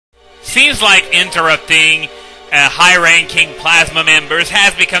seems like interrupting high-ranking Plasma members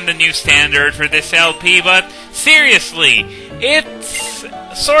has become the new standard for this LP, but seriously, it's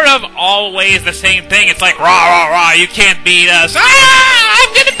sort of always the same thing. It's like, rah, rah, rah, you can't beat us. Ah,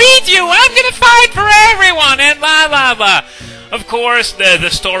 I'm gonna beat you, I'm gonna fight for everyone, and blah, blah, blah. Of course, the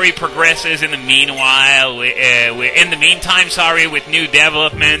story progresses in the meanwhile, in the meantime, with new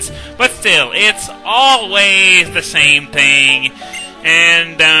developments, but still, it's always the same thing,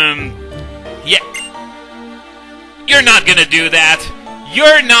 and, yeah, you're not gonna do that.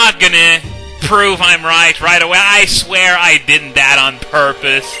 You're not gonna prove I'm right away. I swear I didn't that on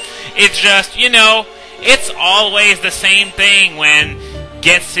purpose. It's just, you know, it's always the same thing when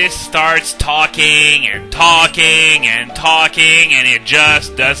Getsis starts talking and talking and talking, and it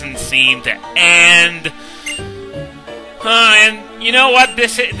just doesn't seem to end. And you know what?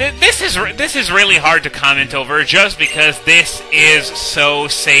 This is really hard to comment over, just because this is so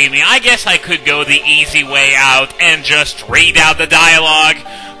samey. I guess I could go the easy way out and just read out the dialogue,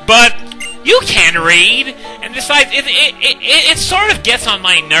 but you can read, and besides, it sort of gets on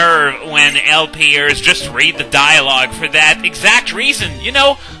my nerve when LPers just read the dialogue for that exact reason. You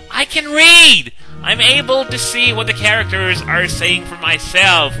know, I can read. I'm able to see what the characters are saying for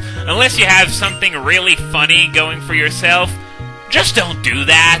myself. Unless you have something really funny going for yourself, just don't do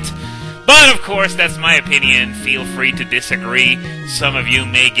that. But of course, that's my opinion. Feel free to disagree. Some of you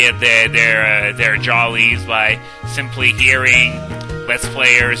may get their jollies by simply hearing Let's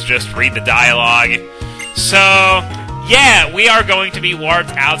Players just read the dialogue. So, yeah, we are going to be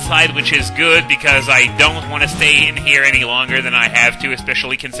warped outside, which is good, because I don't want to stay in here any longer than I have to,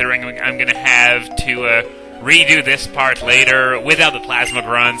 especially considering I'm going to have to redo this part later without the plasma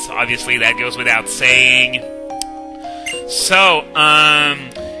grunts. Obviously, that goes without saying. So,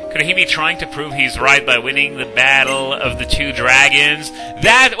 could he be trying to prove he's right by winning the battle of the two dragons?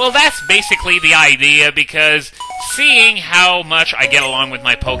 That's basically the idea, because seeing how much I get along with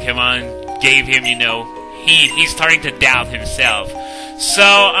my Pokemon gave him, you know, he's starting to doubt himself.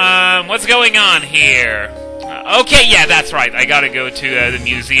 So, what's going on here? Okay, yeah, that's right. I gotta go to the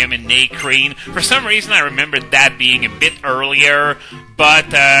museum in Nacrene. For some reason, I remembered that being a bit earlier,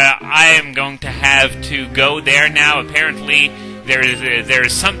 but I am going to have to go there now. Apparently,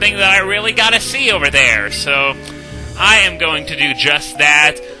 there's something that I really gotta see over there, so I am going to do just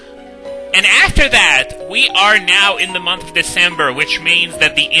that. And after that, we are now in the month of December, which means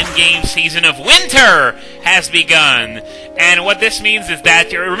that the in-game season of winter has begun. And what this means is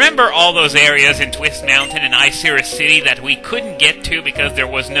that, you remember all those areas in Twist Mountain and Icirrus City that we couldn't get to because there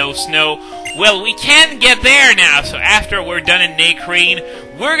was no snow? Well, we can get there now, so after we're done in Nacrene,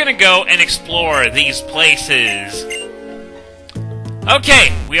 we're gonna go and explore these places.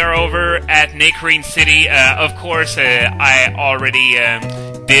 Okay, we are over at Nacrene City. Of course, I already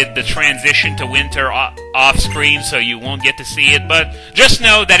did the transition to winter off-screen, so you won't get to see it, but just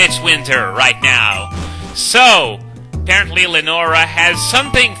know that it's winter right now. So, apparently Lenora has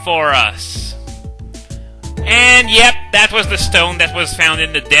something for us. And yep, that was the stone that was found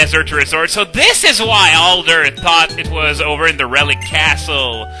in the desert resort, so this is why Alder thought it was over in the Relic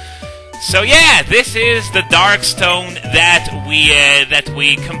Castle. So yeah, this is the dark stone that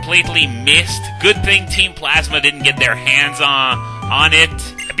we completely missed. Good thing Team Plasma didn't get their hands on it,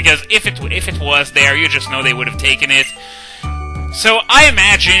 because if it was there, you just know they would have taken it. So I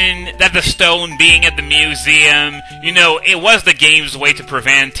imagine that the stone being at the museum, you know, it was the game's way to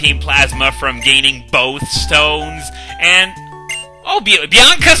prevent Team Plasma from gaining both stones. And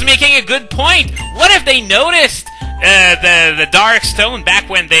Bianca's making a good point. What if they noticed the dark stone back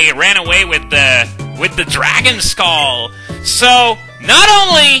when they ran away with the dragon skull? So not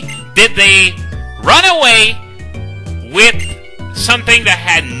only did they run away with something that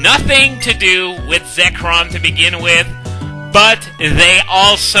had nothing to do with Zekrom to begin with, but they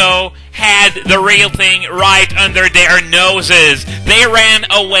also had the real thing right under their noses. They ran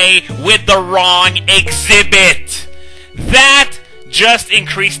away with the wrong exhibit. That just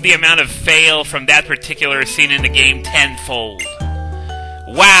increased the amount of fail from that particular scene in the game tenfold.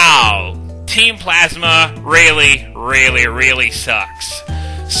 Wow. Team Plasma really, really, really sucks.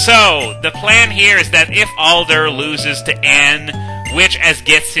 So, the plan here is that if Alder loses to N, which, as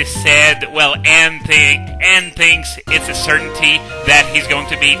Getsis said, well, N thinks it's a certainty that he's going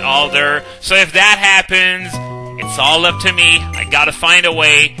to beat Alder. So if that happens, it's all up to me. I gotta find a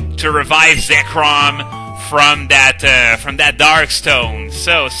way to revive Zekrom from that dark stone.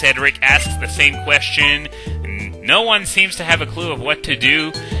 So Cedric asks the same question. No one seems to have a clue of what to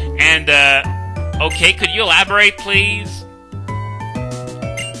do. And, okay, could you elaborate, please?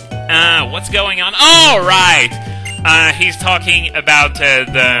 What's going on? Oh, right! He's talking about the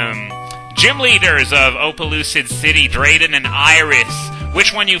Gym leaders of Opaloosid City, Drayden and Icirrus.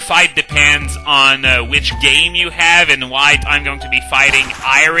 Which one you fight depends on which game you have. In white, I'm going to be fighting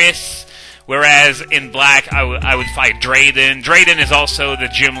Icirrus, whereas in black, I would fight Drayden. Drayden is also the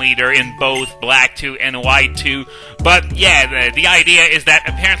gym leader in both black 2 and white 2. But yeah, the idea is that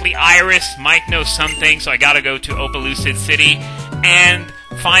apparently Icirrus might know something, so I gotta go to Opaloosid City and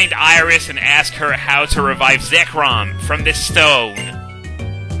find Icirrus and ask her how to revive Zekrom from this stone.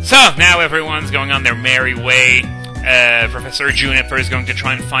 So, now everyone's going on their merry way. Professor Juniper is going to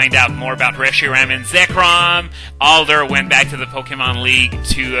try and find out more about Reshiram and Zekrom. Alder went back to the Pokemon League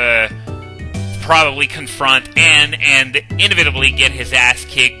to probably confront Anne and inevitably get his ass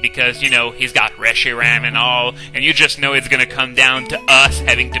kicked because, you know, he's got Reshiram and all, and you just know it's gonna come down to us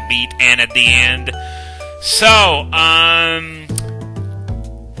having to beat Anne at the end. So,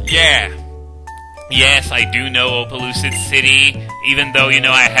 yeah. Yes, I do know Opaloosid City, even though, you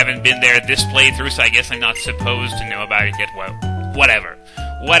know, I haven't been there this playthrough, so I guess I'm not supposed to know about it yet. Well, whatever.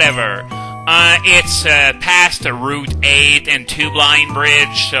 It's past Route 8 and Two Blind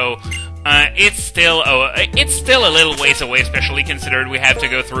Bridge, so it's still a little ways away, especially considered we have to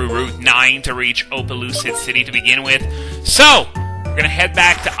go through Route 9 to reach Opaloosid City to begin with. So, we're gonna head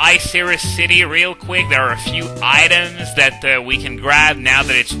back to Icirrus City real quick. There are a few items that we can grab now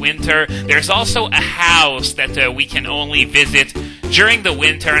that it's winter. There's also a house that we can only visit during the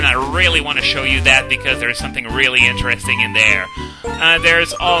winter, and I really want to show you that because there's something really interesting in there.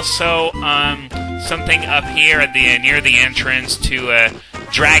 There's also something up here at near the entrance to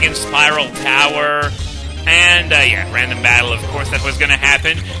Dragon Spiral Tower. And, yeah, random battle, of course, that was gonna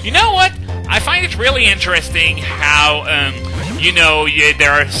happen. You know what? I find it really interesting how, you know,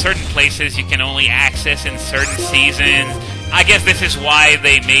 there are certain places you can only access in certain seasons. I guess this is why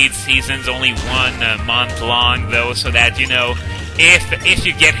they made seasons only 1 month long, though, so that, you know, if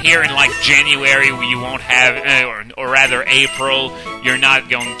you get here in, like, January, you won't have, or rather April, you're not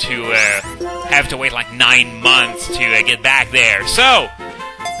going to have to wait, like, 9 months to get back there. So,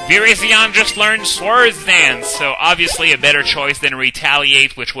 Virizion just learned Swords Dance, so obviously a better choice than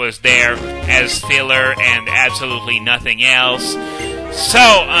Retaliate, which was there as filler and absolutely nothing else.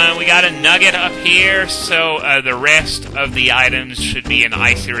 So, we got a nugget up here, so the rest of the items should be in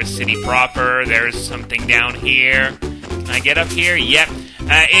Icirrus City proper. There's something down here. Can I get up here? Yep.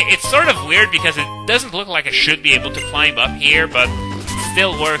 It's sort of weird because it doesn't look like I should be able to climb up here, but it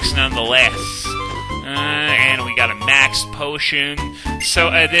still works nonetheless. And we got a max potion. So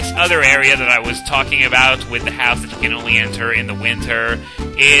this other area that I was talking about with the house that you can only enter in the winter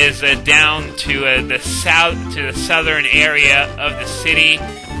is down to the southern area of the city.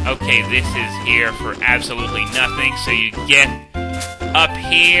 Okay, this is here for absolutely nothing. So you get up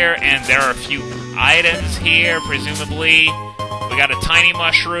here, and there are a few items here, presumably. We got a tiny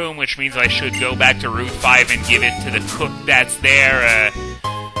mushroom, which means I should go back to Route 5 and give it to the cook that's there.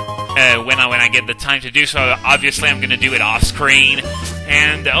 When I get the time to do so. Obviously, I'm going to do it off-screen.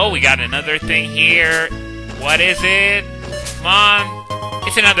 And, oh, we got another thing here. What is it? Come on.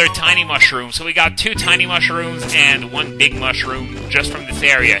 It's another tiny mushroom. So we got 2 tiny mushrooms and 1 big mushroom just from this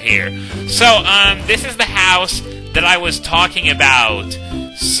area here. So, this is the house that I was talking about.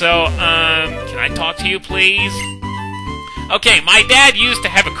 So, can I talk to you, please? Okay, my dad used to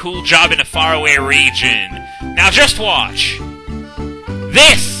have a cool job in a faraway region. Now, just watch.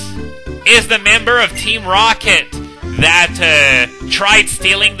 This is the member of Team Rocket that tried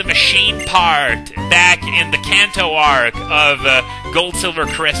stealing the machine part back in the Kanto arc of Gold Silver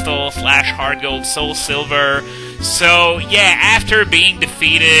Crystal / Hard Gold Soul Silver. So yeah, after being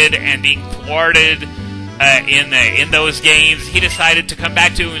defeated and being thwarted in those games, he decided to come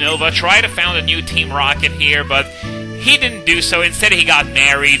back to Unova, try to found a new Team Rocket here, but he didn't do so. Instead, he got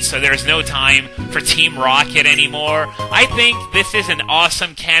married, so there's no time for Team Rocket anymore. I think this is an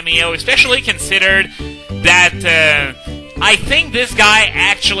awesome cameo, especially considered that I think this guy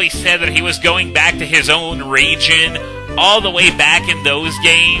actually said that he was going back to his own region all the way back in those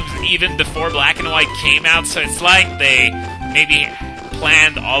games, even before Black and White came out, so it's like they maybe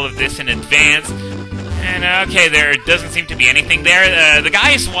planned all of this in advance. And, okay, there doesn't seem to be anything there. The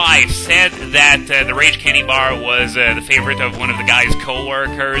guy's wife said that the Rage Candy Bar was the favorite of one of the guy's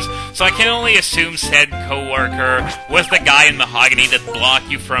co-workers, so I can only assume said co-worker was the guy in Mahogany that blocked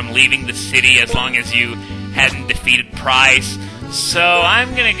you from leaving the city as long as you hadn't defeated Price. So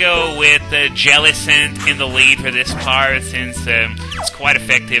I'm gonna go with Jellicent in the lead for this part, since it's quite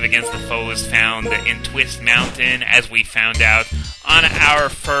effective against the foes found in Twist Mountain, as we found out on our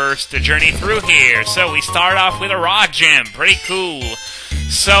first journey through here. So we start off with a rock gem, pretty cool.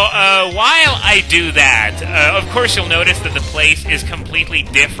 So, while I do that, of course you'll notice that the place is completely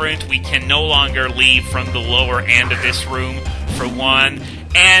different. We can no longer leave from the lower end of this room, for one.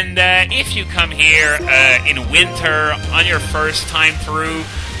 And if you come here in winter on your first time through,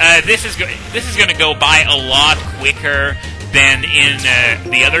 this is going to go by a lot quicker than in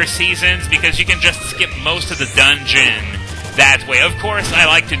the other seasons, because you can just skip most of the dungeon that way. Of course, I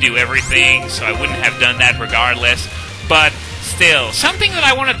like to do everything, so I wouldn't have done that regardless, but still, something that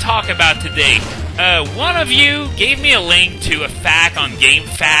I want to talk about today. One of you gave me a link to a fact on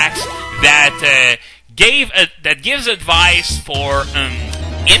GameFAQs that gives advice for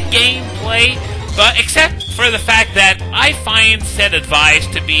in-game play, but except for the fact that I find said advice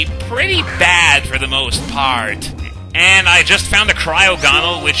to be pretty bad for the most part. And I just found a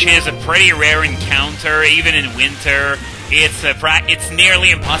cryogonal, which is a pretty rare encounter, even in winter. It's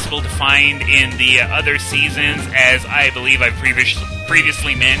nearly impossible to find in the other seasons, as I believe I've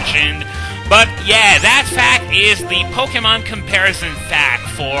previously mentioned. But yeah, that fact is the Pokémon Comparison fact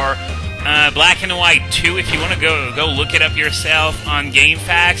for Black and White 2, if you want to go look it up yourself on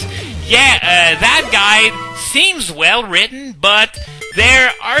GameFAQs. Yeah, that guide seems well written, but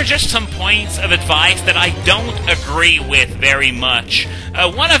there are just some points of advice that I don't agree with very much.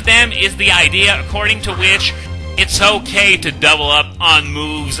 One of them is the idea according to which it's okay to double up on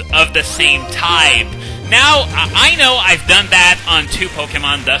moves of the same type. Now, I know I've done that on 2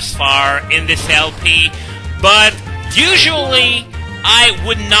 Pokemon thus far in this LP, but usually I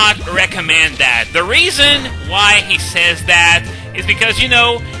would not recommend that. The reason why he says that is because, you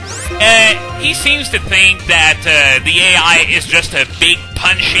know, he seems to think that the AI is just a big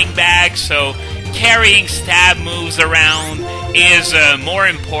punching bag, so carrying stab moves around is more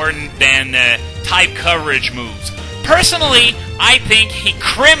important than type coverage moves. Personally, I think he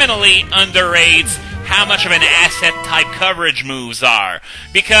criminally underrates how much of an asset type coverage moves are.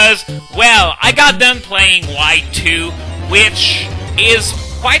 Because, well, I got done playing White 2, which is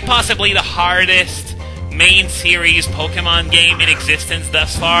quite possibly the hardest main series Pokemon game in existence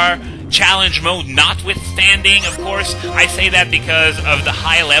thus far. Challenge mode notwithstanding, of course. I say that because of the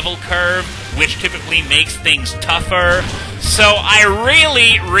high level curve, which typically makes things tougher. So I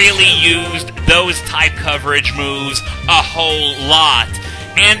really used those type coverage moves a whole lot.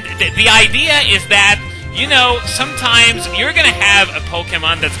 And the idea is that, you know, sometimes you're going to have a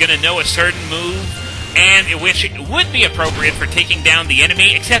Pokemon that's going to know a certain move, and which it would be appropriate for taking down the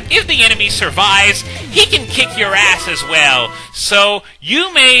enemy, except if the enemy survives, he can kick your ass as well. So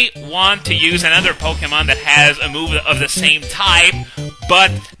you may want to use another Pokemon that has a move of the same type,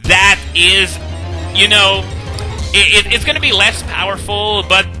 but that is, you know, it's going to be less powerful,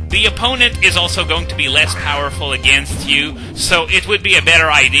 but the opponent is also going to be less powerful against you, so it would be a better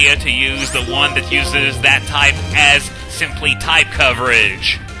idea to use the one that uses that type as simply type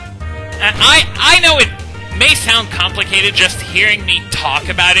coverage. I know it may sound complicated just hearing me talk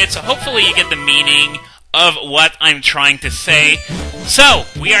about it, so hopefully you get the meaning of what I'm trying to say. So,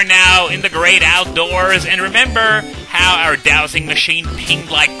 we are now in the great outdoors, and remember how our dowsing machine pinged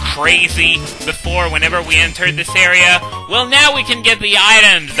like crazy before whenever we entered this area? Well, now we can get the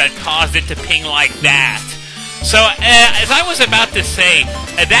items that caused it to ping like that. So, as I was about to say,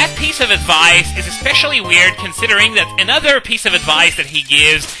 that piece of advice is especially weird considering that another piece of advice that he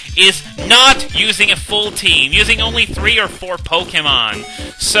gives is not using a full team, using only 3 or 4 Pokemon.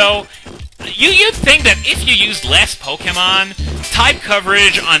 So, you'd think that if you used less Pokemon, type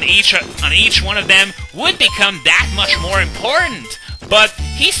coverage on each one of them would become that much more important. But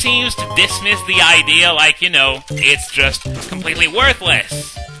he seems to dismiss the idea like, you know, it's just completely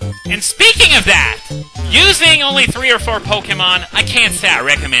worthless. And speaking of that, using only 3 or 4 Pokemon, I can't say I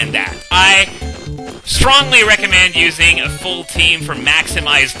recommend that. I strongly recommend using a full team for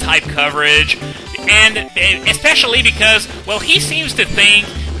maximized type coverage, and especially because, well, he seems to think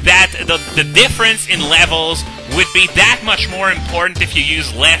that the difference in levels would be that much more important if you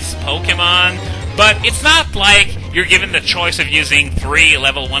use less Pokemon, but it's not like you're given the choice of using 3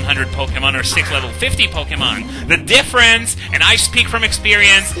 level 100 Pokemon or 6 level 50 Pokemon. The difference, and I speak from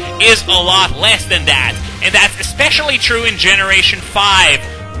experience, is a lot less than that. And that's especially true in Generation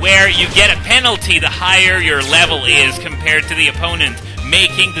 5, where you get a penalty the higher your level is compared to the opponent,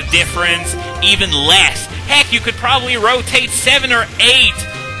 making the difference even less. Heck, you could probably rotate 7 or 8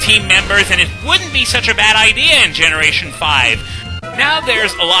 team members, and it wouldn't be such a bad idea in Generation 5. Now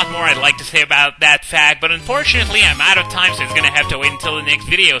there's a lot more I'd like to say about that fact, but unfortunately I'm out of time, so it's going to have to wait until the next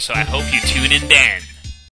video, so I hope you tune in then.